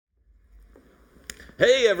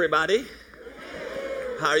Hey everybody,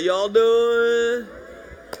 how are y'all doing?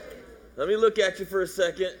 Let me look at you for a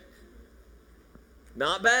second.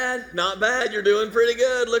 Not bad, not bad. You're doing pretty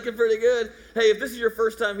good, looking pretty good. Hey, if this is your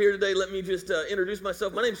first time here today, let me just introduce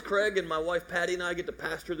myself. My name's Craig, and my wife Patty and I get to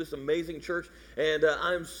pastor this amazing church, and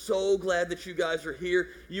I'm so glad that you guys are here.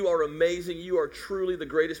 You are amazing. You are truly the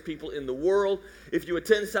greatest people in the world. If you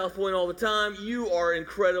attend South Point all the time, you are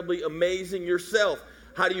incredibly amazing yourself.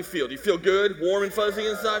 How do you feel? Do you feel good, warm and fuzzy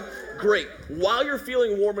inside? Great. While you're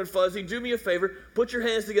feeling warm and fuzzy, do me a favor, put your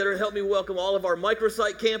hands together and help me welcome all of our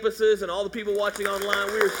microsite campuses and all the people watching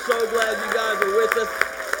online. We are so glad you guys are with us.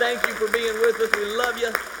 Thank you for being with us. We love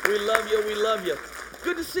you. We love you. We love you.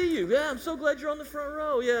 Good to see you. Yeah, I'm so glad you're on the front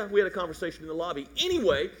row. Yeah, we had a conversation in the lobby.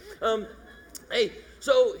 Anyway, hey,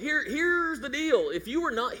 so here's the deal. If you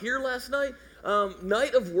were not here last night,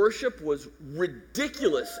 night of worship was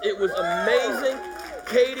ridiculous. It was amazing.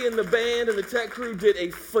 Katie and the band and the tech crew did a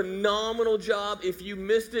phenomenal job. If you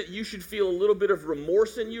missed it, you should feel a little bit of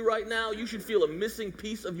remorse in you right now. You should feel a missing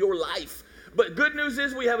piece of your life. But good news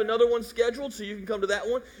is we have another one scheduled, so you can come to that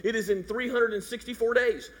one. It is in 364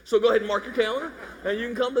 days. So go ahead and mark your calendar, and you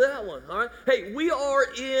can come to that one, all right? Hey, we are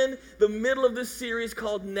in the middle of this series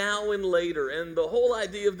called Now and Later, and the whole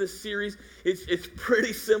idea of this series, it's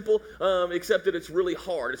pretty simple, except that it's really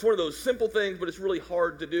hard. It's one of those simple things, but it's really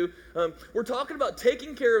hard to do. We're talking about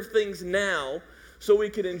taking care of things now so we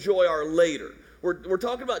can enjoy our later. We're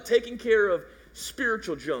talking about taking care of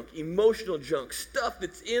spiritual junk, emotional junk, stuff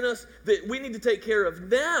that's in us that we need to take care of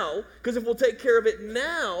now, because if we'll take care of it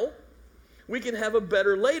now, we can have a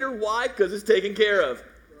better later. Why? Because it's taken care of.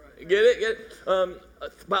 Get it? Get it?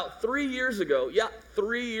 About 3 years ago,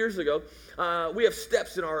 we have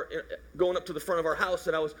steps going up to the front of our house,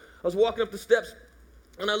 and I was walking up the steps,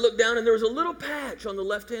 and I looked down, and there was a little patch on the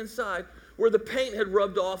left-hand side where the paint had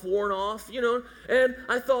rubbed off, worn off, and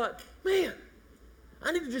I thought, man,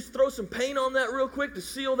 I need to just throw some paint on that real quick to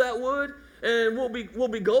seal that wood, and we'll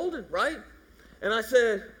be golden, right? And I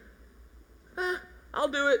said, I'll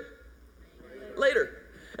do it later.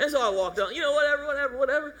 And so I walked on,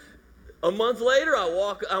 whatever. A month later, I'm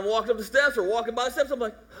walking up the steps or walking by the steps. I'm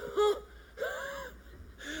like,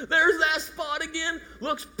 there's that spot again.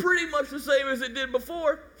 Looks pretty much the same as it did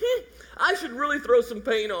before. I should really throw some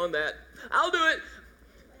paint on that. I'll do it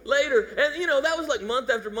later. And, that was like month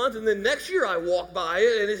after month. And then next year I walked by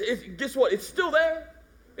it, and guess what? It's still there.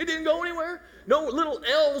 It didn't go anywhere. No little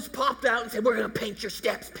elves popped out and said, we're going to paint your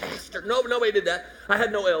steps, Pastor. No, nobody did that. I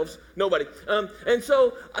had no elves. Nobody. And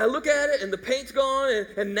so I look at it, and the paint's gone,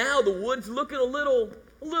 and now the wood's looking a little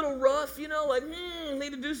rough, like,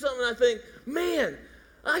 need to do something. I think, man,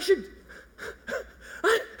 I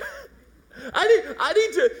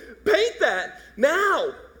need to paint that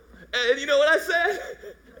now. And you know what I said?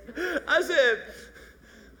 I said,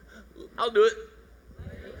 I'll do it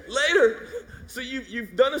later. So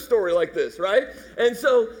you've done a story like this, right? And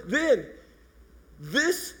so then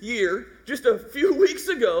this year, just a few weeks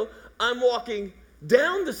ago, I'm walking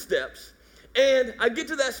down the steps, and I get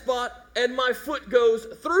to that spot, and my foot goes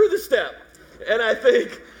through the step. And I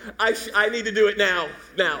think I need to do it now,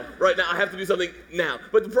 right now. I have to do something now.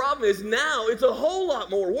 But the problem is now it's a whole lot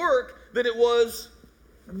more work than it was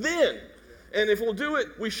then. And if we'll do it,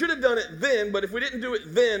 we should have done it then, but if we didn't do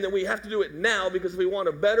it then we have to do it now, because if we want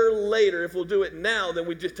a better later, if we'll do it now, then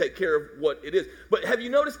we just take care of what it is. But have you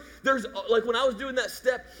noticed, there's, like when I was doing that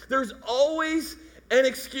step, there's always an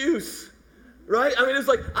excuse, right? I mean, it's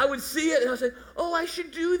like I would see it and I would say, oh, I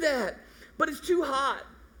should do that, but it's too hot.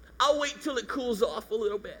 I'll wait till it cools off a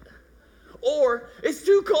little bit. Or it's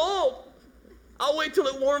too cold. I'll wait till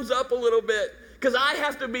it warms up a little bit, because I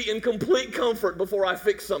have to be in complete comfort before I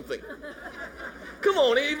fix something. Come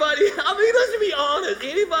on, anybody? I mean, let's be honest.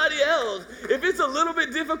 Anybody else? If it's a little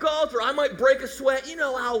bit difficult or I might break a sweat,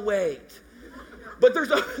 I'll wait. But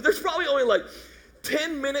there's probably only like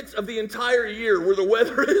 10 minutes of the entire year where the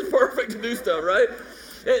weather is perfect to do stuff, right?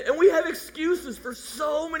 And we have excuses for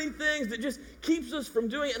so many things that just keeps us from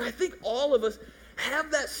doing it. And I think all of us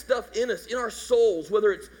have that stuff in us, in our souls,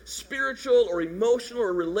 whether it's spiritual or emotional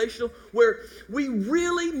or relational, where we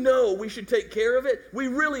really know we should take care of it. We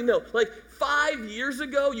really know. Like 5 years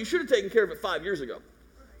ago, you should have taken care of it 5 years ago.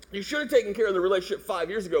 You should have taken care of the relationship 5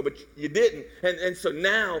 years ago, but you didn't. And so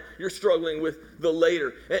now you're struggling with the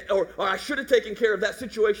later. Or I should have taken care of that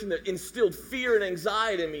situation that instilled fear and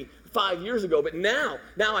anxiety in me 5 years ago, but now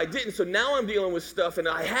I didn't. So now I'm dealing with stuff, and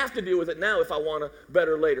I have to deal with it now if I want a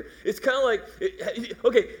better later. It's kind of like,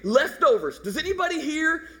 okay, leftovers. Does anybody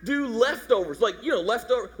here do leftovers? Like,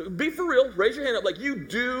 leftovers. Be for real. Raise your hand up like you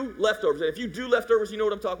do leftovers. And if you do leftovers, you know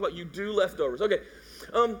what I'm talking about. You do leftovers. Okay.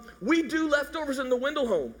 We do leftovers in the Wendell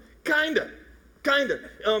home. Kinda.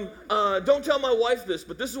 Don't tell my wife this,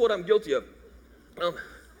 but this is what I'm guilty of.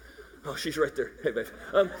 Oh, she's right there. Hey, babe.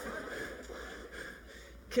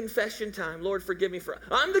 Confession time. Lord, forgive me for...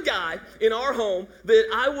 I'm the guy in our home that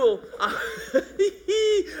I will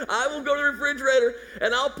go to the refrigerator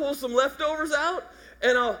and I'll pull some leftovers out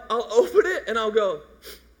and I'll open it and I'll go,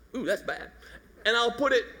 ooh, that's bad. And I'll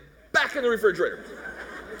put it back in the refrigerator.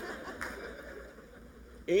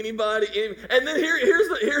 Anybody? And then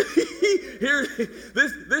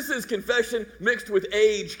this is confession mixed with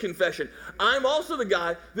age confession. I'm also the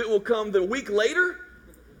guy that will come the week later,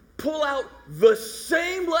 pull out the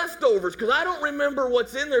same leftovers because I don't remember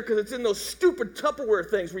what's in there because it's in those stupid Tupperware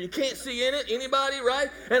things where you can't see in it. Anybody, right?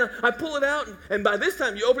 And I pull it out, and by this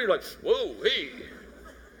time you open it, you're like, whoa, hey.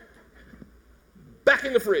 Back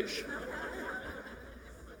in the fridge.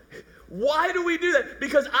 Why do we do that?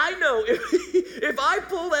 Because I know if I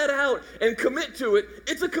pull that out and commit to it,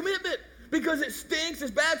 it's a commitment. Because it stinks, it's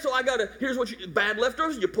bad, so here's what bad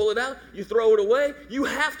leftovers, you pull it out, you throw it away, you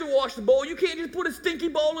have to wash the bowl. You can't just put a stinky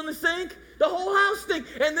bowl in the sink. The whole house stinks.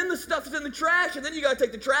 And then the stuff's in the trash, and then you got to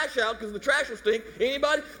take the trash out because the trash will stink.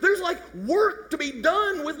 Anybody? There's like work to be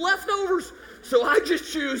done with leftovers. So I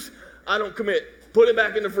just choose, I don't commit. Put it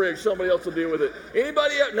back in the fridge. Somebody else will deal with it.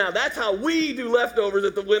 Anybody else? Now, that's how we do leftovers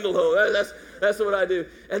at the Wendell home. That's what I do.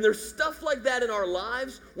 And there's stuff like that in our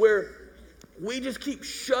lives where we just keep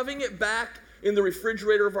shoving it back in the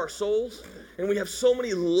refrigerator of our souls. And we have so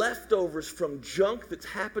many leftovers from junk that's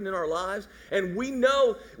happened in our lives. And we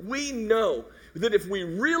know that if we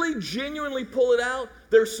really genuinely pull it out,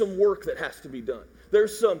 there's some work that has to be done.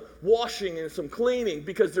 There's some washing and some cleaning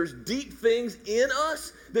because there's deep things in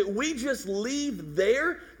us that we just leave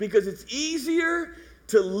there because it's easier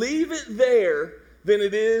to leave it there than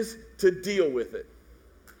it is to deal with it.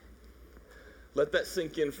 Let that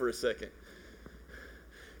sink in for a second.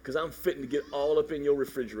 Because I'm fitting to get all up in your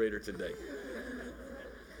refrigerator today.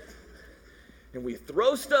 And we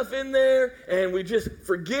throw stuff in there, and we just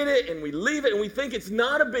forget it, and we leave it, and we think it's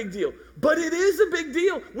not a big deal. But it is a big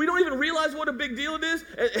deal. We don't even realize what a big deal it is,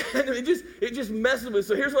 and it just messes with us.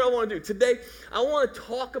 So here's what I want to do. Today, I want to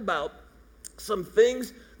talk about some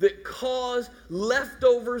things that cause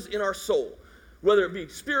leftovers in our soul. Whether it be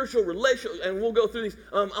spiritual, relational, and we'll go through these.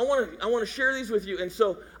 I want to share these with you. And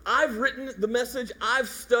so I've written the message. I've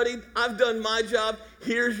studied. I've done my job.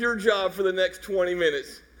 Here's your job for the next 20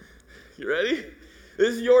 minutes. You ready?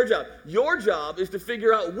 This is your job. Your job is to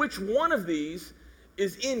figure out which one of these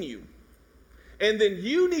is in you. And then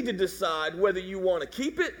you need to decide whether you want to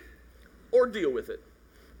keep it or deal with it.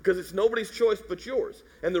 Because it's nobody's choice but yours.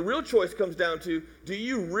 And the real choice comes down to, do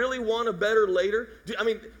you really want a better later?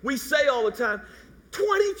 We say all the time,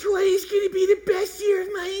 2020 is going to be the best year of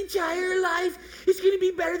my entire life. It's going to be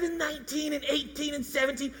better than 19 and 18 and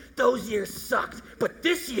 17. Those years sucked. But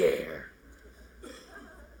this year's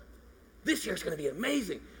going to be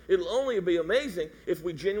amazing. It'll only be amazing if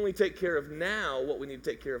we genuinely take care of now what we need to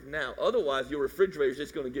take care of now. Otherwise, your refrigerator is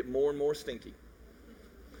just going to get more and more stinky.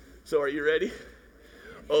 So are you ready?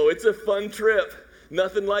 Oh, it's a fun trip.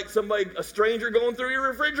 Nothing like a stranger going through your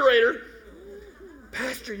refrigerator.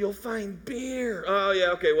 Pastor, you'll find beer. Oh,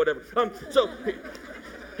 yeah, okay, whatever. So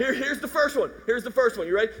here's the first one.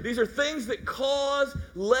 You ready? These are things that cause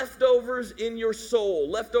leftovers in your soul.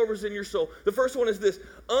 The first one is this: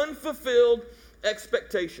 unfulfilled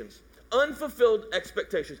expectations. Unfulfilled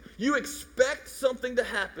expectations. You expect something to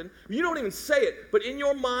happen. You don't even say it, but in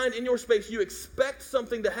your mind, in your space, you expect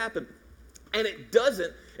something to happen. And it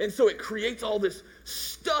doesn't, and so it creates all this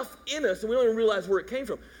stuff in us, and we don't even realize where it came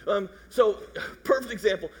from. Perfect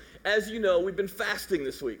example. As you know, we've been fasting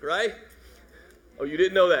this week, right? Oh, you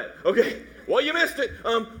didn't know that? Okay. Well, you missed it.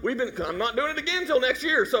 I'm not doing it again until next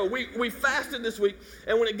year. So we fasted this week,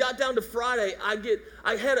 and when it got down to Friday, I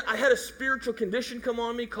had a spiritual condition come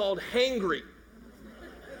on me called hangry.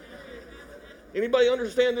 Anybody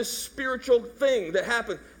understand this spiritual thing that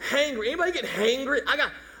happened? Hangry. Anybody get hangry?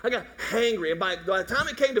 I got hangry, and by the time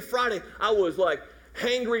it came to Friday, I was like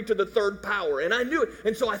hangry to the third power, and I knew it.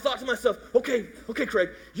 And so I thought to myself, okay, Craig,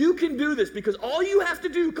 you can do this, because all you have to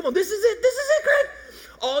do, come on, this is it, Craig.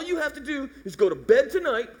 All you have to do is go to bed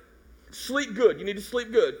tonight, sleep good. You need to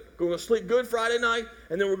sleep good. We're going to sleep good Friday night,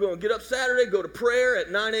 and then we're going to get up Saturday, go to prayer at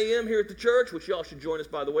 9 a.m. here at the church, which y'all should join us,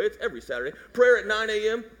 by the way. It's every Saturday. Prayer at 9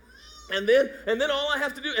 a.m. And then all I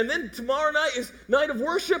have to do, and then tomorrow night is night of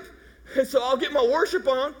worship. And so I'll get my worship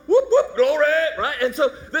on. Whoop, whoop, glory. Right? And so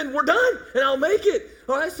then we're done, and I'll make it.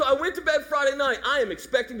 All right? So I went to bed Friday night. I am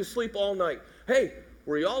expecting to sleep all night. Hey,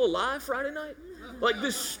 were y'all alive Friday night? Like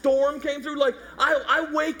this storm came through. Like I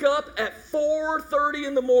wake up at 4:30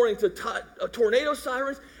 in the morning to tornado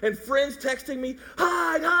sirens and friends texting me,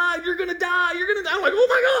 hide, you're going to die. I'm like, oh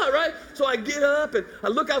my God, right? So I get up and I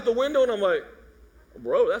look out the window and I'm like,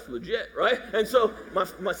 bro, that's legit, right? And so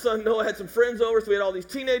my son Noah had some friends over, so we had all these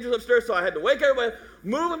teenagers upstairs, so I had to wake everybody up,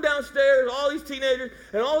 move them downstairs, all these teenagers,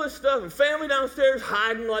 and all this stuff, and family downstairs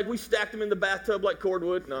hiding, like we stacked them in the bathtub like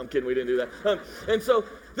cordwood. No, I'm kidding, we didn't do that. And so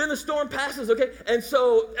then the storm passes, okay? And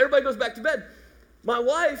so everybody goes back to bed. My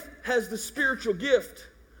wife has the spiritual gift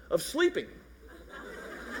of sleeping.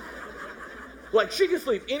 Like she can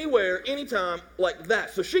sleep anywhere, anytime, like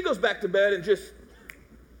that. So she goes back to bed and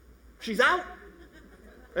she's out.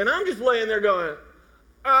 And I'm just laying there going,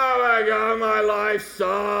 oh my God, my life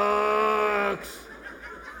sucks.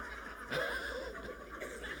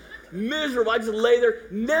 Miserable. I just lay there,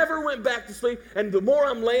 never went back to sleep. And the more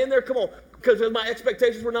I'm laying there, come on, because my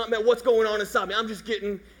expectations were not met, what's going on inside me? I'm just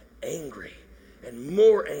getting angry and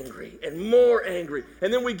more angry and more angry.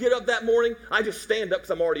 And then we get up that morning. I just stand up because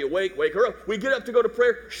I'm already awake, wake her up. We get up to go to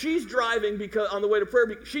prayer. She's driving because on the way to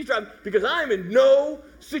prayer. She's driving because I'm in no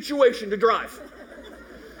situation to drive.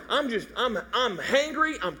 I'm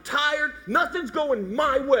hangry, I'm tired, nothing's going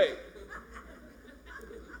my way.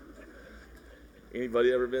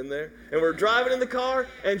 Anybody ever been there? And we're driving in the car,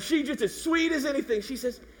 and she just as sweet as anything, she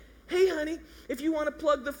says, hey, honey, if you want to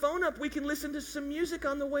plug the phone up, we can listen to some music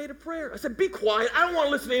on the way to prayer. I said, be quiet, I don't want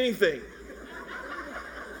to listen to anything.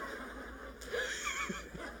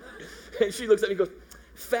 And she looks at me and goes,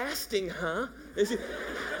 fasting, huh? And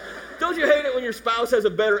don't you hate it when your spouse has a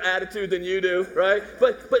better attitude than you do, right?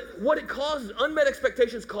 But what it causes, unmet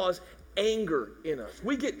expectations cause anger in us.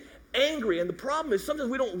 We get angry, and the problem is sometimes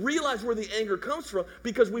we don't realize where the anger comes from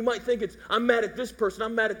because we might think I'm mad at this person,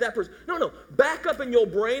 I'm mad at that person. No, back up in your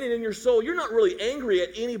brain and in your soul, you're not really angry at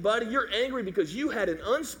anybody. You're angry because you had an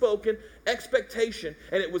unspoken expectation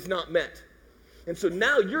and it was not met. And so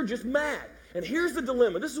now you're just mad. And here's the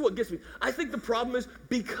dilemma. This is what gets me. I think the problem is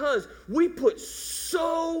because we put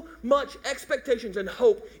so much expectations and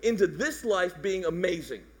hope into this life being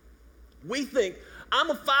amazing. We think, I'm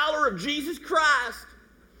a follower of Jesus Christ.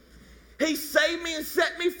 He saved me and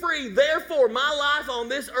set me free. Therefore, my life on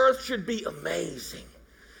this earth should be amazing,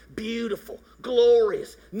 beautiful,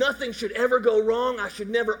 glorious. Nothing should ever go wrong. I should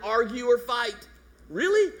never argue or fight.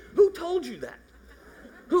 Really? Who told you that?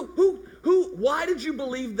 Why did you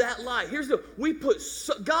believe that lie?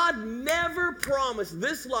 God never promised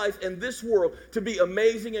this life and this world to be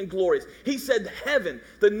amazing and glorious. He said heaven,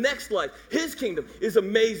 the next life, his kingdom is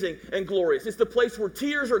amazing and glorious. It's the place where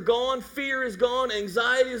tears are gone, fear is gone,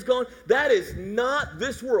 anxiety is gone. That is not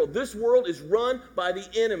this world. This world is run by the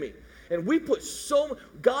enemy. And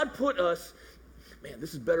God put us, man,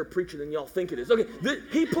 this is better preaching than y'all think it is. Okay,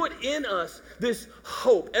 he put in us this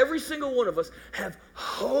hope. Every single one of us have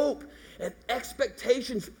hope and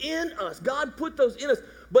expectations in us. God put those in us,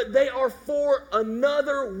 but they are for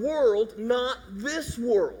another world, not this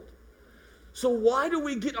world. So why do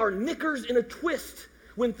we get our knickers in a twist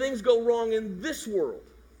when things go wrong in this world?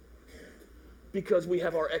 Because we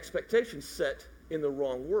have our expectations set in the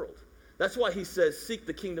wrong world. That's why he says, seek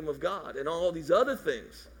the kingdom of God, and all these other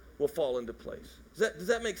things will fall into place. Does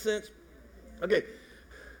that make sense? Okay,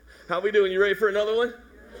 how we doing? You ready for another one?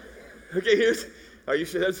 Okay, are you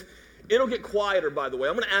sure? It'll get quieter, by the way.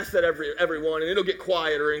 I'm going to ask that everyone, and it'll get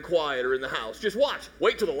quieter and quieter in the house. Just watch.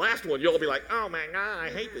 Wait till the last one. You'll be like, oh my God, I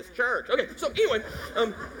hate this church. Okay, so anyway,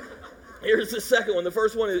 here's the second one. The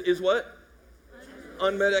first one is what?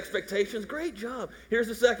 Unmet expectations. Great job. Here's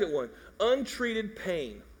the second one. Untreated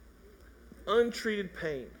pain. Untreated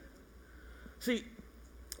pain. See,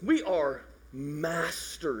 we are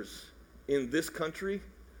masters in this country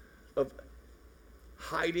of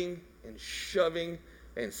hiding and shoving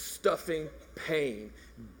and stuffing pain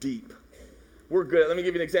deep. We're good. Let me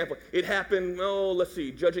give you an example. It happened,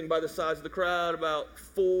 judging by the size of the crowd, about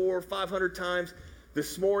 400 or 500 times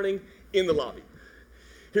this morning in the lobby.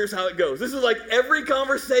 Here's how it goes. This is like every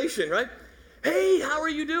conversation, right? Hey, how are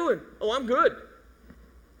you doing? Oh, I'm good.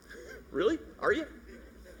 Really? Are you?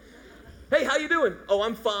 Hey, how you doing? Oh,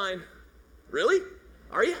 I'm fine. Really?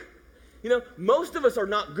 Are you? Most of us are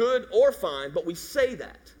not good or fine, but we say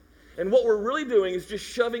that. And what we're really doing is just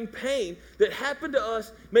shoving pain that happened to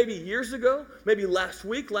us maybe years ago, maybe last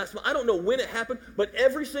week, last month. I don't know when it happened, but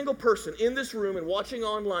every single person in this room and watching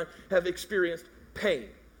online have experienced pain.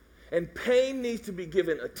 And pain needs to be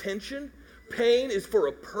given attention. Pain is for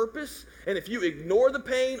a purpose. And if you ignore the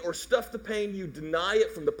pain or stuff the pain, you deny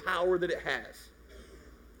it from the power that it has.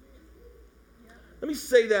 Let me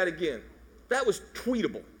say that again. That was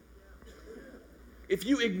tweetable. if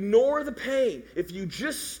you ignore the pain, if you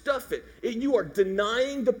just stuff it, you are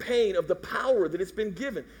denying the pain of the power that it's been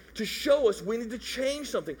given to show us we need to change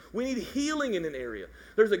something. We need healing in an area.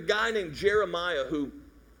 There's a guy named Jeremiah who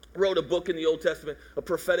wrote a book in the Old Testament, a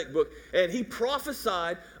prophetic book, and he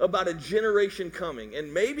prophesied about a generation coming.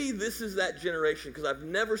 And maybe this is that generation, because I've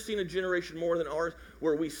never seen a generation more than ours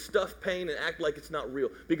where we stuff pain and act like it's not real.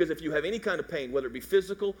 Because if you have any kind of pain, whether it be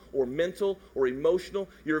physical or mental or emotional,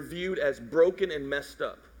 you're viewed as broken and messed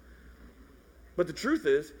up. But the truth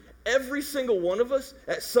is, every single one of us,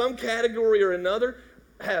 at some category or another,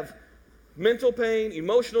 have mental pain,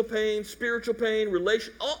 emotional pain, spiritual pain,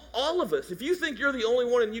 all of us. If you think you're the only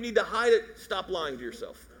one and you need to hide it, stop lying to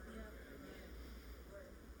yourself.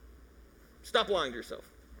 Stop lying to yourself.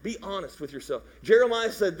 Be honest with yourself.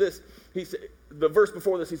 Jeremiah said this. He said, the verse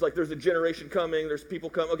before this, he's like, there's a generation coming, there's people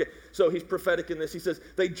coming. Okay, so he's prophetic in this. He says,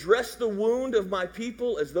 they dress the wound of my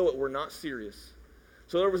people as though it were not serious.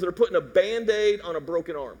 So in other words, they're putting a Band-Aid on a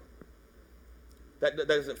broken arm. That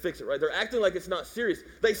doesn't fix it, right? They're acting like it's not serious.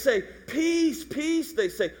 They say, peace, peace, they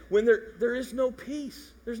say, when there is no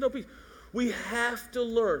peace. There's no peace. We have to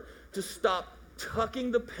learn to stop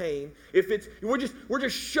tucking the pain. We're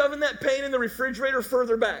just shoving that pain in the refrigerator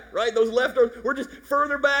further back, right? Those leftovers, we're just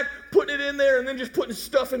further back, putting it in there, and then just putting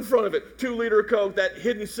stuff in front of it. 2-liter Coke, that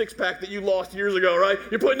hidden six-pack that you lost years ago, right?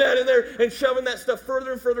 You're putting that in there and shoving that stuff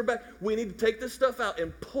further and further back. We need to take this stuff out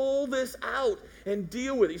and pull this out and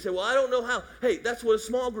deal with it. You say, well, I don't know how. Hey, that's what a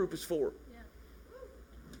small group is for.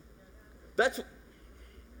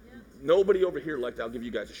 Nobody over here like that. I'll give you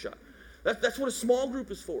guys a shot. That's what a small group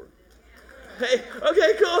is for. Hey,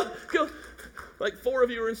 okay, cool. Like 4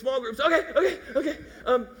 of you are in small groups. Okay.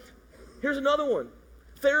 Here's another one.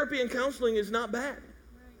 Therapy and counseling is not bad.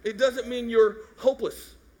 It doesn't mean you're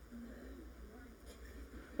hopeless.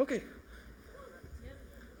 Okay.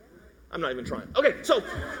 I'm not even trying. Okay, so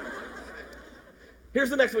here's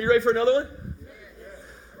the next one. You ready for another one?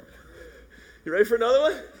 You ready for another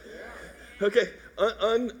one? Okay.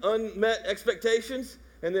 Unmet expectations.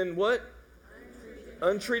 And then what?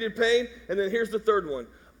 Untreated pain. And then here's the third one.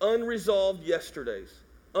 Unresolved yesterdays.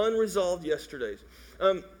 Unresolved yesterdays.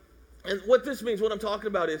 And what this means, what I'm talking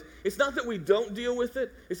about is, it's not that we don't deal with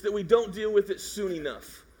it. It's that we don't deal with it soon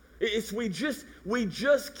enough. We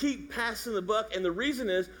just keep passing the buck. And the reason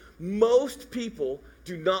is, most people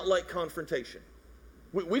do not like confrontation.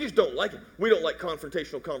 We just don't like it. We don't like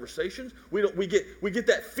confrontational conversations. We get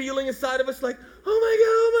that feeling inside of us like,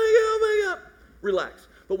 oh my God. Relax.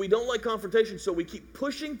 But we don't like confrontation, so we keep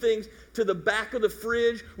pushing things to the back of the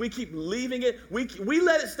fridge. We keep leaving it. We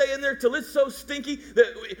let it stay in there till it's so stinky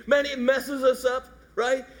that, man, it messes us up,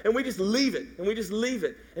 right? And we just leave it. And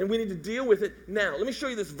we need to deal with it now. Let me show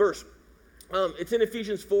you this verse. It's in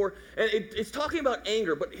Ephesians 4, and it's talking about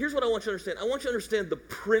anger. But here's what I want you to understand. I want you to understand the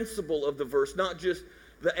principle of the verse, not just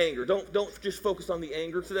the anger. Don't just focus on the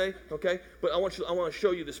anger today, okay? But I want to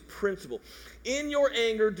show you this principle. In your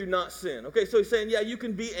anger, do not sin. Okay, so he's saying, yeah, you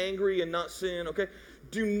can be angry and not sin, okay?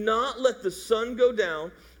 Do not let the sun go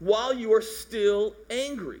down while you are still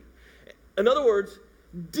angry. In other words,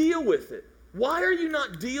 deal with it. Why are you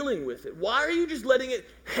not dealing with it? Why are you just letting it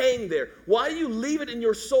hang there? Why do you leave it in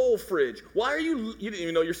your soul fridge? You didn't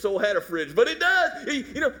even know your soul had a fridge, but it does.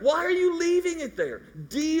 Why are you leaving it there?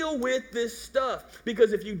 Deal with this stuff.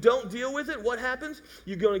 Because if you don't deal with it, what happens?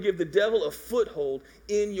 You're going to give the devil a foothold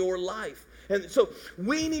in your life. And so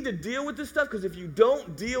we need to deal with this stuff, because if you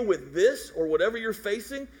don't deal with this or whatever you're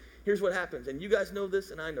facing, here's what happens. And you guys know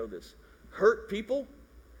this and I know this. Hurt people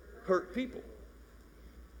hurt people.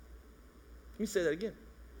 Let me say that again.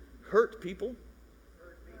 Hurt people,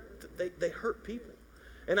 they hurt people.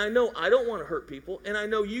 And I know I don't want to hurt people, and I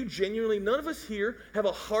know you genuinely, none of us here have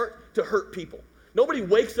a heart to hurt people. Nobody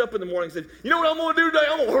wakes up in the morning and says, you know what I'm going to do today?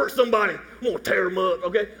 I'm going to hurt somebody. I'm going to tear them up,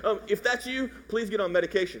 okay? If that's you, please get on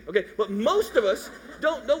medication, okay? But most of us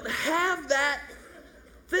don't have that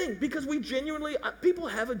thing, because people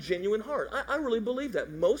have a genuine heart. I really believe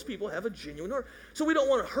that. Most people have a genuine heart. So we don't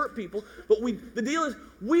want to hurt people, but the deal is,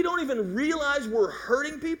 we don't even realize we're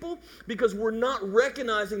hurting people because we're not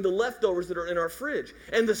recognizing the leftovers that are in our fridge.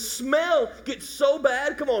 And the smell gets so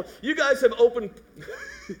bad. Come on, you guys have opened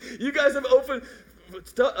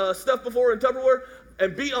stuff before in Tupperware,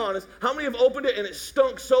 and be honest, how many have opened it and it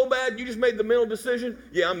stunk so bad you just made the mental decision,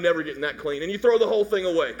 yeah, I'm never getting that clean, and you throw the whole thing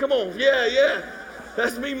away? Come on, yeah.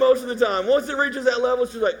 That's me most of the time. Once it reaches that level,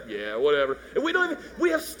 it's just like, yeah, whatever. And we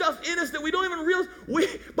have stuff in us that we don't even realize.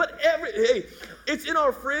 It's in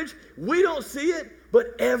our fridge. We don't see it,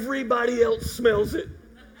 but everybody else smells it.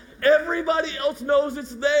 Everybody else knows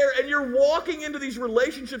it's there, and you're walking into these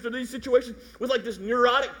relationships or these situations with like this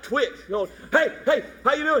neurotic twitch. You know, hey,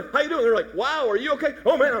 how you doing? How you doing? They're like, wow, are you okay?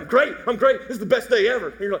 Oh man, I'm great. This is the best day ever.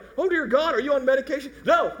 And you're like, oh dear God, are you on medication?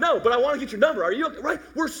 No, but I want to get your number. Are you okay? Right?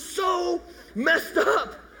 We're so messed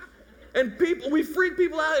up. And we freak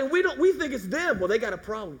people out, and we think it's them. Well, they got a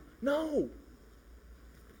problem. No.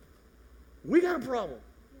 We got a problem.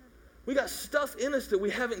 We got stuff in us that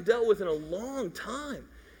we haven't dealt with in a long time.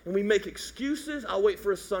 And we make excuses. I'll wait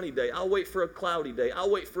for a sunny day. I'll wait for a cloudy day. I'll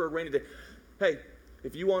wait for a rainy day. Hey,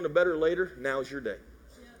 if you want a better later, now's your day.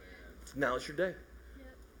 Yep. Now's your day. Yep.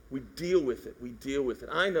 We deal with it.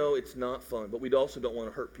 I know it's not fun, but we also don't want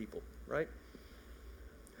to hurt people, right?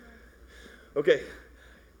 Okay.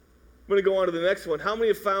 I'm going to go on to the next one. How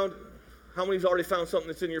many's already found something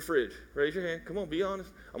that's in your fridge? Raise your hand. Come on, be honest.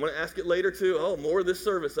 I'm going to ask it later too. Oh, more of this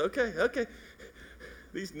service. Okay.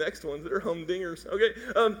 These next ones, they're humdingers. Okay,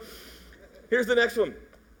 here's the next one.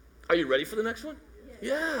 Are you ready for the next one?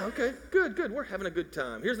 Yeah, okay, good. We're having a good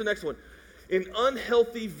time. Here's the next one. An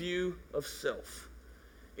unhealthy view of self.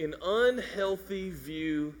 An unhealthy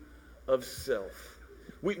view of self.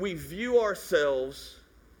 We view ourselves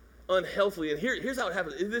unhealthily, and here's how it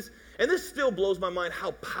happens. This still blows my mind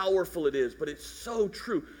how powerful it is, but it's so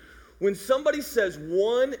true. When somebody says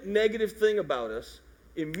one negative thing about us,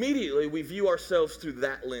 immediately we view ourselves through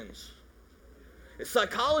that lens. And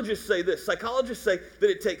psychologists say this. Psychologists say that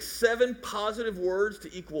it takes 7 positive words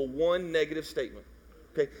to equal 1 negative statement.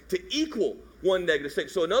 Okay? To equal 1 negative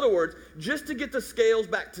statement. So in other words, just to get the scales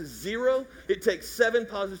back to 0, it takes 7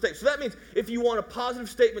 positive statements. So that means if you want a positive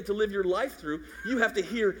statement to live your life through, you have to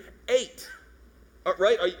hear 8.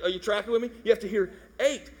 Right? Are you tracking with me? You have to hear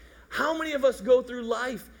 8. How many of us go through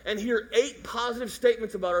life and hear 8 positive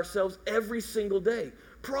statements about ourselves every single day?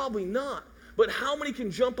 Probably not. But how many can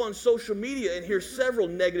jump on social media and hear several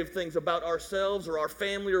negative things about ourselves or our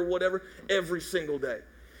family or whatever every single day?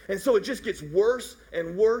 And so it just gets worse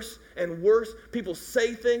and worse and worse. People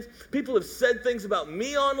say things. People have said things about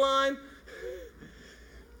me online.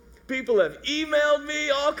 People have emailed me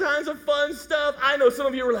all kinds of fun stuff. I know some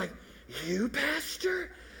of you were like, you,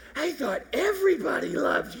 Pastor? I thought everybody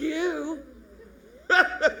loved you.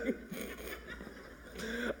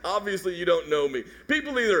 Obviously, you don't know me.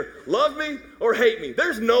 People either love me or hate me.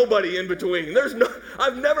 There's nobody in between.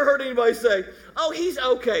 I've never heard anybody say, oh, he's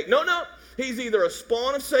okay. No. He's either a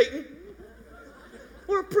spawn of Satan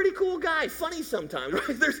or a pretty cool guy, funny sometimes,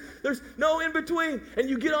 right? There's no in between. And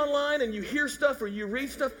you get online and you hear stuff or you read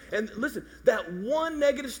stuff, and listen, that one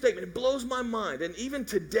negative statement, it blows my mind. And even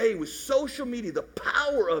today with social media, the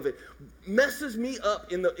power of it messes me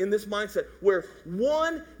up in this mindset where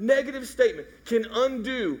one negative statement can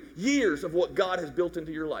undo years of what God has built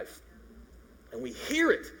into your life. And we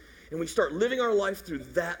hear it, and we start living our life through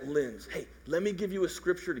that lens. Hey, let me give you a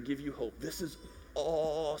scripture to give you hope. This is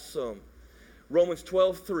awesome. Romans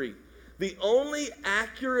 12:3. The only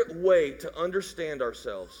accurate way to understand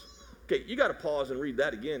ourselves. Okay, you got to pause and read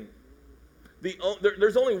that again.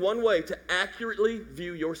 There's only one way to accurately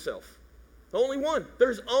view yourself. Only one.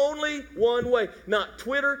 There's only one way. Not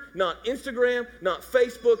Twitter, not Instagram, not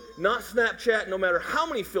Facebook, not Snapchat, no matter how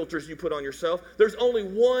many filters you put on yourself. There's only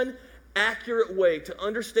one accurate way to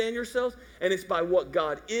understand yourself, and it's by what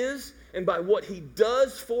God is and by what He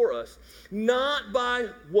does for us, not by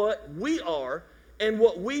what we are and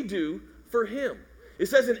what we do for Him. It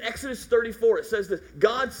says in Exodus 34, it says this,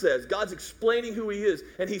 God's explaining who He is,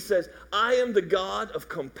 and He says, I am the God of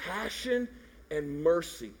compassion and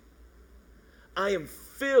mercy. I am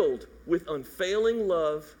filled with unfailing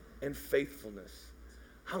love and faithfulness.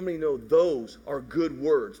 How many know those are good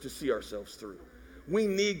words to see ourselves through? We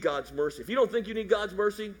need God's mercy. If you don't think you need God's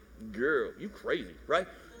mercy, girl, you crazy, right?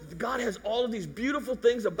 God has all of these beautiful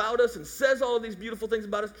things about us and says all of these beautiful things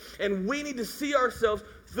about us, and we need to see ourselves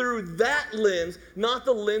through that lens, not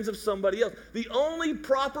the lens of somebody else. The only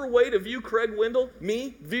proper way to view Craig Wendell,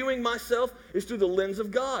 me, viewing myself, is through the lens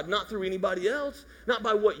of God, not through anybody else, not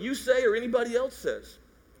by what you say or anybody else says.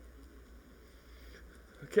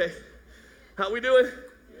 Okay, how we doing?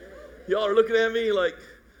 Y'all are looking at me like,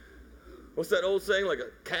 what's that old saying? Like a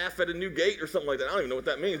calf at a new gate or something like that. I don't even know what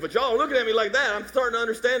that means. But y'all are looking at me like that. I'm starting to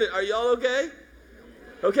understand it. Are y'all okay?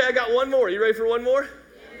 Okay, I got one more. You ready for one more?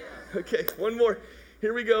 Okay, one more.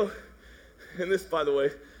 Here we go. And this, by the way,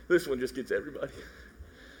 this one just gets everybody.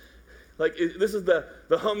 Like, this is the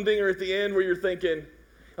humdinger at the end where you're thinking,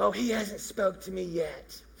 oh, he hasn't spoke to me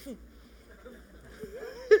yet.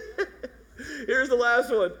 Here's the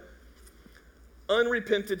last one.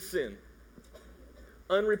 Unrepented sin.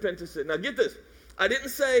 Unrepentant sin. Now get this. I didn't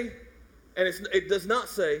say, and it does not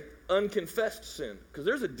say unconfessed sin, because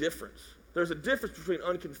there's a difference. There's a difference between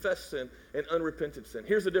unconfessed sin and unrepentant sin.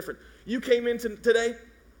 Here's the difference. You came in today,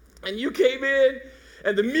 and you came in,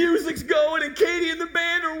 and the music's going, and Katie and the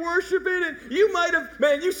band are worshiping, and you might have,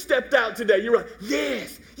 man, you stepped out today. You're like,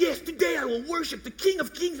 yes, today I will worship the King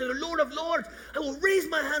of Kings and the Lord of Lords. I will raise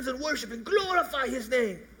my hands and worship and glorify his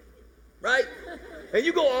name. Right? And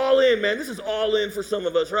you go all in, man. This is all in for some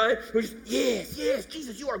of us, right? We're just, yes,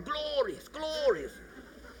 Jesus, you are glorious, glorious.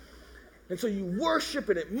 And so you worship,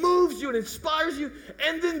 and it moves you and inspires you.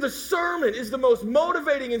 And then the sermon is the most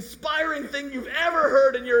motivating, inspiring thing you've ever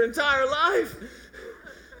heard in your entire life.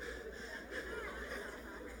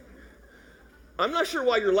 I'm not sure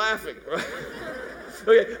why you're laughing, right?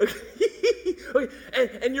 Okay.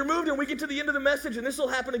 And you're moved, and we get to the end of the message, and this will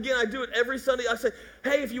happen again. I do it every Sunday. I say,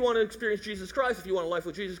 hey, if you want to experience Jesus Christ, if you want a life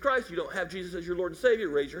with Jesus Christ, you don't have Jesus as your Lord and Savior,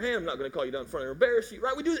 raise your hand. I'm not going to call you down in front and embarrass you,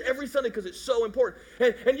 right? We do it every Sunday because it's so important.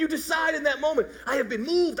 And you decide in that moment, I have been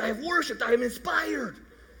moved, I have worshiped, I am inspired.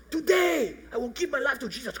 Today, I will give my life to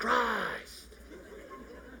Jesus Christ.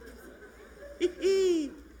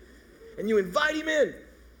 And you invite him in.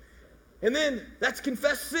 And then that's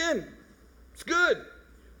confessed sin. It's good.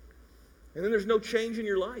 And then there's no change in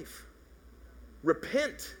your life.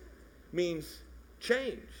 Repent means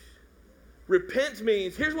change. Repent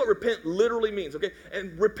means, here's what repent literally means, okay?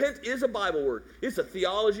 And repent is a Bible word. It's a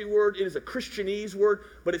theology word. It is a Christianese word,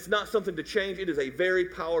 but it's not something to change. It is a very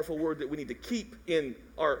powerful word that we need to keep in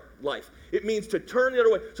our life. It means to turn the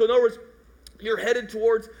other way. So in other words, you're headed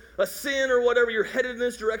towards a sin or whatever. You're headed in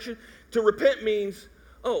this direction. To repent means,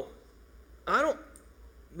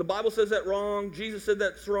 the Bible says that wrong. Jesus said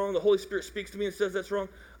that's wrong. The Holy Spirit speaks to me and says that's wrong.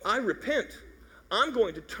 I repent. I'm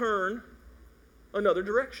going to turn another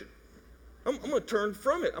direction. I'm going to turn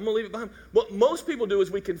from it. I'm going to leave it behind. What most people do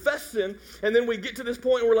is we confess sin, and then we get to this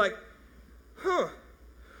point and we're like, well,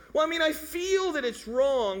 I feel that it's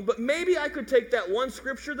wrong, but maybe I could take that one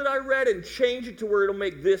scripture that I read and change it to where it'll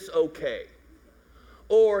make this okay.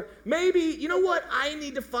 Or maybe, you know what, I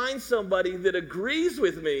need to find somebody that agrees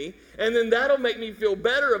with me, and then that'll make me feel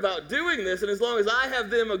better about doing this, and as long as I have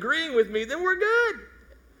them agreeing with me, then we're good.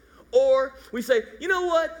 Or we say, you know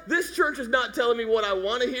what, this church is not telling me what I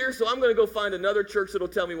want to hear, so I'm going to go find another church that'll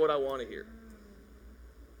tell me what I want to hear.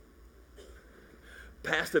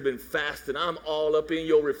 Pastor been fasting, I'm all up in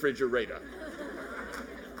your refrigerator.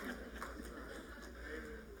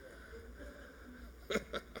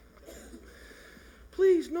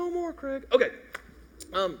 Please, no more, Craig. Okay.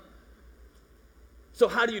 So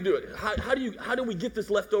how do you do it? How do we get this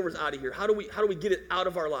leftovers out of here? How do we get it out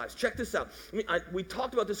of our lives? Check this out. We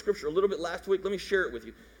talked about this scripture a little bit last week. Let me share it with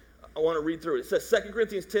you. I want to read through it. It says 2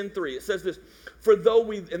 Corinthians 10:3. It says this,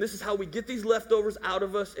 and this is how we get these leftovers out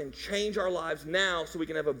of us and change our lives now so we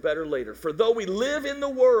can have a better later. For though we live in the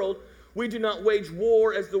world, we do not wage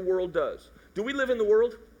war as the world does. Do we live in the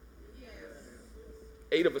world? Yes.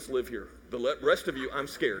 8 of us live here. The rest of you, I'm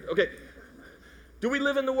scared. Okay. Do we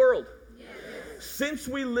live in the world? Yes. Since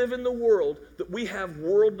we live in the world, that we have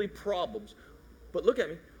worldly problems. But look at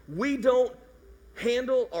me. We don't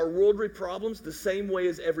handle our worldly problems the same way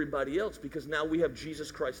as everybody else because now we have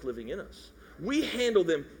Jesus Christ living in us. We handle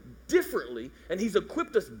them differently, and he's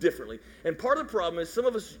equipped us differently. And part of the problem is some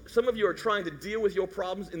of you are trying to deal with your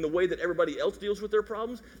problems in the way that everybody else deals with their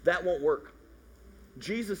problems. That won't work.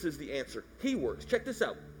 Jesus is the answer. He works. Check this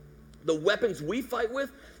out. The weapons we fight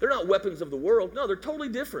with, they're not weapons of the world. No, they're totally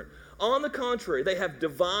different. On the contrary, they have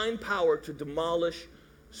divine power to demolish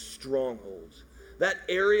strongholds. That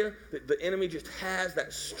area that the enemy just has,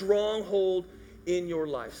 that stronghold in your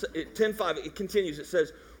life. So 10:5, it continues. It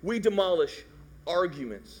says, we demolish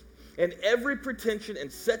arguments and every pretension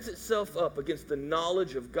and sets itself up against the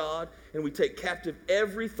knowledge of God, and we take captive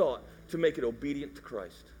every thought to make it obedient to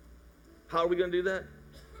Christ. How are we going to do that?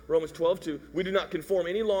 Romans 12:2, we do not conform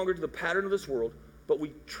any longer to the pattern of this world, but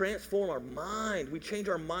we transform our mind. We change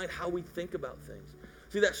our mind how we think about things.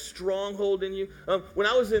 See that stronghold in you? When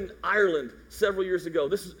I was in Ireland several years ago,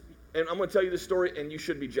 and I'm going to tell you this story, and you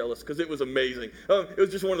should be jealous because it was amazing. It was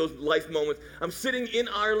just one of those life moments. I'm sitting in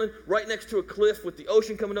Ireland right next to a cliff with the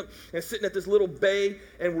ocean coming up and sitting at this little bay,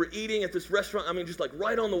 and we're eating at this restaurant. Just like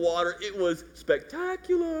right on the water. It was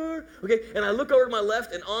spectacular. Okay, and I look over to my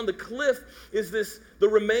left, and on the cliff is the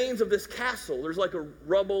remains of this castle. There's like a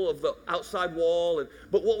rubble of the outside wall,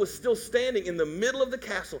 but what was still standing in the middle of the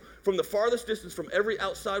castle from the farthest distance from every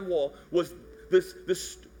outside wall was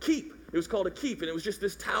this keep. It was called a keep, and it was just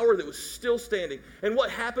this tower that was still standing. And what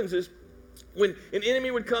happens is, When an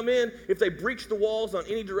enemy would come in, if they breached the walls on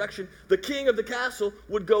any direction, the king of the castle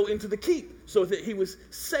would go into the keep so that he was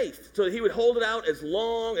safe, so that he would hold it out as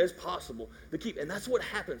long as possible, the keep. And that's what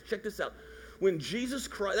happens. Check this out. When Jesus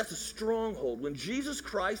Christ, that's a stronghold. When Jesus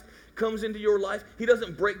Christ comes into your life, he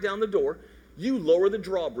doesn't break down the door. You lower the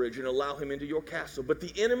drawbridge and allow him into your castle. But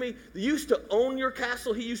the enemy used to own your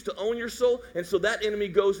castle. He used to own your soul. And so that enemy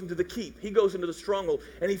goes into the keep. He goes into the stronghold.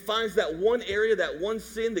 And he finds that one area, that one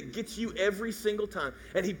sin that gets you every single time.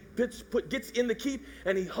 And he gets in the keep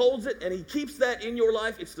and he holds it and he keeps that in your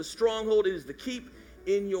life. It's the stronghold. It is the keep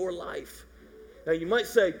in your life. Now you might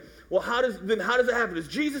say, well, how does it happen? Does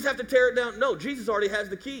Jesus have to tear it down? No, Jesus already has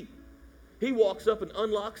the key. He walks up and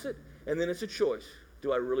unlocks it. And then it's a choice.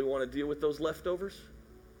 Do I really want to deal with those leftovers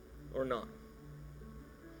or not?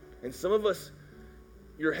 And some of us,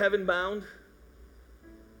 you're heaven bound,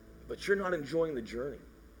 but you're not enjoying the journey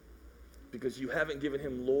because you haven't given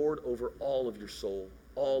him Lord over all of your soul,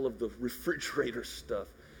 all of the refrigerator stuff.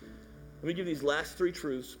 Let me give these last 3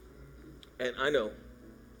 truths. And I know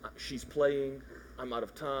she's playing. I'm out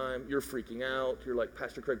of time. You're freaking out. You're like,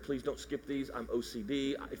 Pastor Craig, please don't skip these. I'm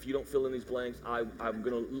OCD. If you don't fill in these blanks, I'm going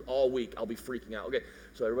to, all week, I'll be freaking out. Okay,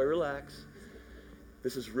 so everybody relax.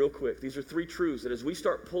 This is real quick. These are 3 truths that as we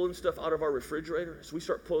start pulling stuff out of our refrigerator, as we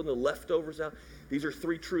start pulling the leftovers out, these are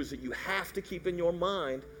 3 truths that you have to keep in your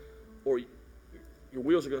mind or your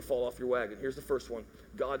wheels are going to fall off your wagon. Here's the first one.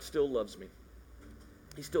 God still loves me.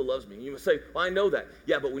 He still loves me. You must say, well, I know that.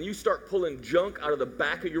 Yeah, but when you start pulling junk out of the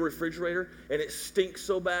back of your refrigerator and it stinks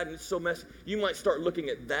so bad and it's so messy, you might start looking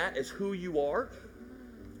at that as who you are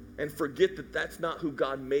and forget that that's not who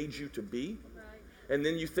God made you to be. And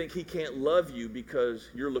then you think he can't love you because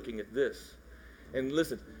you're looking at this. And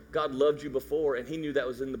listen, God loved you before and he knew that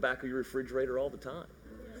was in the back of your refrigerator all the time.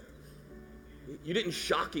 You didn't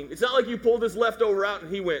shock him. It's not like you pulled this leftover out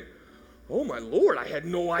and he went, oh, my Lord, I had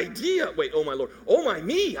no idea. Wait, oh, my Lord. Oh, my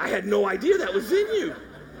me, I had no idea that was in you.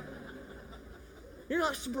 You're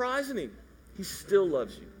not surprising him. He still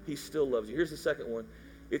loves you. He still loves you. Here's the second one.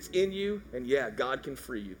 It's in you, and yeah, God can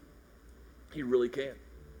free you. He really can.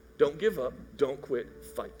 Don't give up. Don't quit.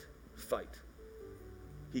 Fight. Fight.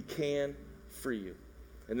 He can free you.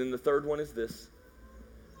 And then the third one is this.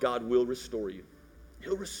 God will restore you.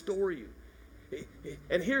 He'll restore you.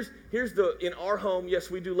 And here's the, in our home, yes,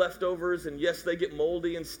 we do leftovers, and yes, they get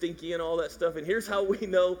moldy and stinky and all that stuff. And here's how we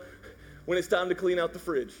know when it's time to clean out the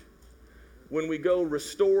fridge. When we go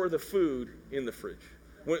restore the food in the fridge.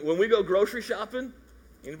 When we go grocery shopping,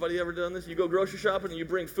 anybody ever done this? You go grocery shopping and you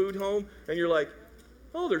bring food home, and you're like,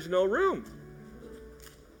 oh, there's no room.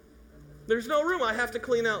 There's no room. I have to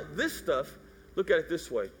clean out this stuff. Look at it this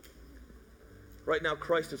way. Right now,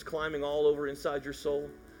 Christ is climbing all over inside your soul.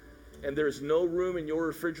 And there's no room in your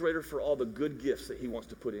refrigerator for all the good gifts that he wants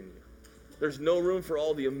to put in you. There's no room for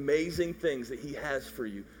all the amazing things that he has for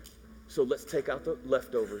you. So let's take out the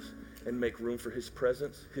leftovers and make room for his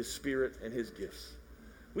presence, his spirit, and his gifts.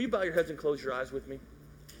 Will you bow your heads and close your eyes with me?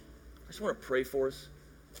 I just want to pray for us.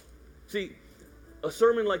 See, a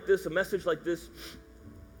sermon like this, a message like this,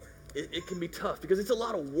 it can be tough because it's a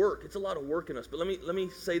lot of work. It's a lot of work in us. But let me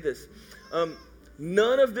say this.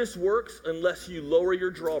 None of this works unless you lower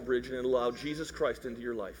your drawbridge and allow Jesus Christ into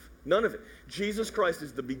your life. None of it. Jesus Christ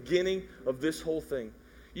is the beginning of this whole thing.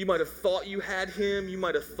 You might have thought you had him. You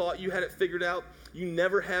might have thought you had it figured out. You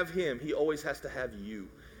never have him. He always has to have you.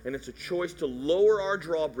 And it's a choice to lower our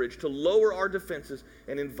drawbridge, to lower our defenses,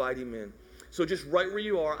 and invite him in. So just right where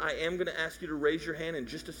you are, I am going to ask you to raise your hand in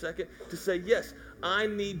just a second to say, yes, I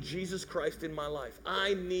need Jesus Christ in my life.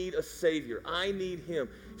 I need a Savior. I need him.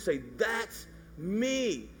 Say, that's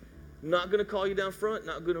me. Not going to call you down front,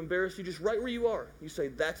 not going to embarrass you, just right where you are. You say,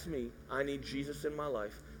 that's me. I need Jesus in my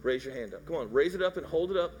life. Raise your hand up. Come on, raise it up and hold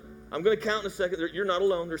it up. I'm going to count in a second. You're not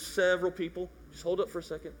alone. There's several people. Just hold up for a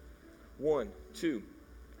second. 1, 2,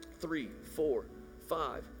 3, 4,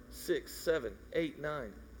 5, 6, 7, 8,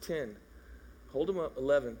 9, 10. Hold them up.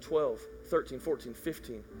 11, 12, 13, 14,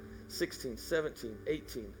 15, 16, 17,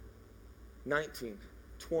 18, 19,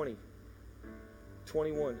 20,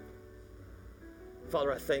 21.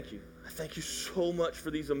 Father, I thank you. I thank you so much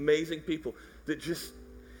for these amazing people that just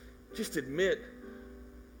admit,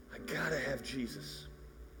 I gotta have Jesus.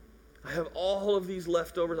 I have all of these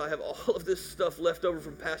leftovers. I have all of this stuff left over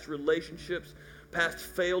from past relationships, past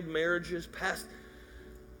failed marriages, past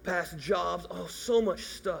jobs. Oh, so much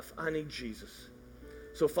stuff. I need Jesus.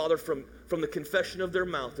 So, Father, from the confession of their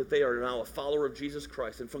mouth that they are now a follower of Jesus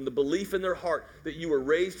Christ, and from the belief in their heart that you were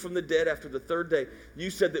raised from the dead after the third day, you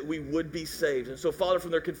said that we would be saved. And so, Father,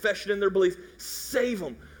 from their confession and their belief, save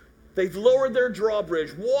them. They've lowered their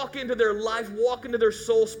drawbridge. Walk into their life, walk into their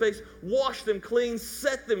soul space, wash them clean,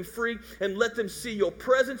 set them free, and let them see your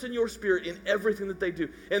presence and your spirit in everything that they do.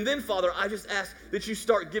 And then, Father, I just ask that you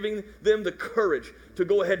start giving them the courage to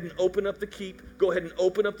go ahead and open up the keep, go ahead and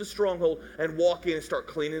open up the stronghold, and walk in and start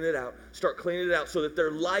cleaning it out. Start cleaning it out so that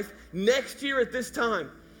their life next year at this time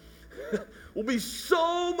will be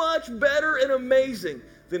so much better and amazing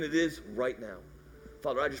than it is right now.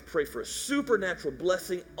 Father, I just pray for a supernatural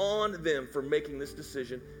blessing on them for making this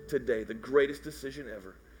decision today, the greatest decision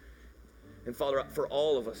ever. And Father, for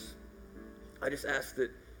all of us, I just ask that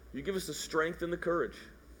you give us the strength and the courage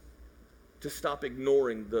to stop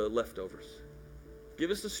ignoring the leftovers. Give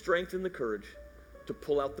us the strength and the courage to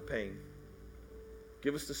pull out the pain.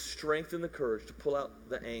 Give us the strength and the courage to pull out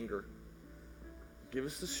the anger. Give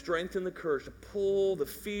us the strength and the courage to pull the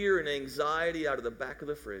fear and anxiety out of the back of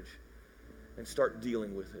the fridge and start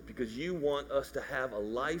dealing with it, because you want us to have a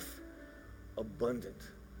life abundant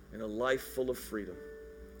and a life full of freedom.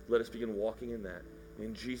 Let us begin walking in that.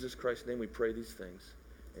 In Jesus Christ's name we pray these things.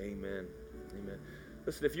 Amen. Amen.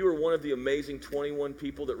 Listen, if you were one of the amazing 21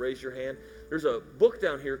 people that raised your hand, there's a book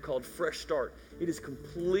down here called Fresh Start. It is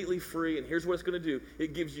completely free, and here's what it's going to do.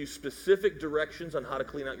 It gives you specific directions on how to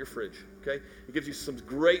clean out your fridge, okay? It gives you some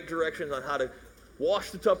great directions on how to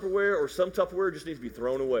wash the Tupperware, or some Tupperware just needs to be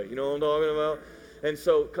thrown away. You know what I'm talking about? And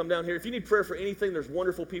so come down here. If you need prayer for anything, there's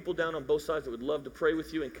wonderful people down on both sides that would love to pray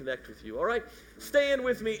with you and connect with you. All right? Stand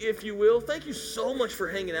with me if you will. Thank you so much for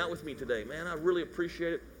hanging out with me today, man. I really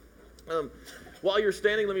appreciate it. While you're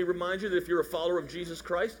standing, let me remind you that if you're a follower of Jesus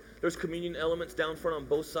Christ, there's communion elements down front on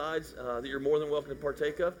both sides that you're more than welcome to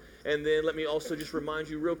partake of. And then let me also just remind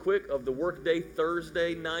you real quick of the Workday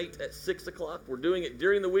Thursday night at 6 o'clock. We're doing it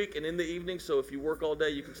during the week and in the evening, so if you work all day,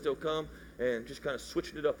 you can still come and just kind of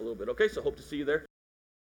switching it up a little bit. Okay, so hope to see you there.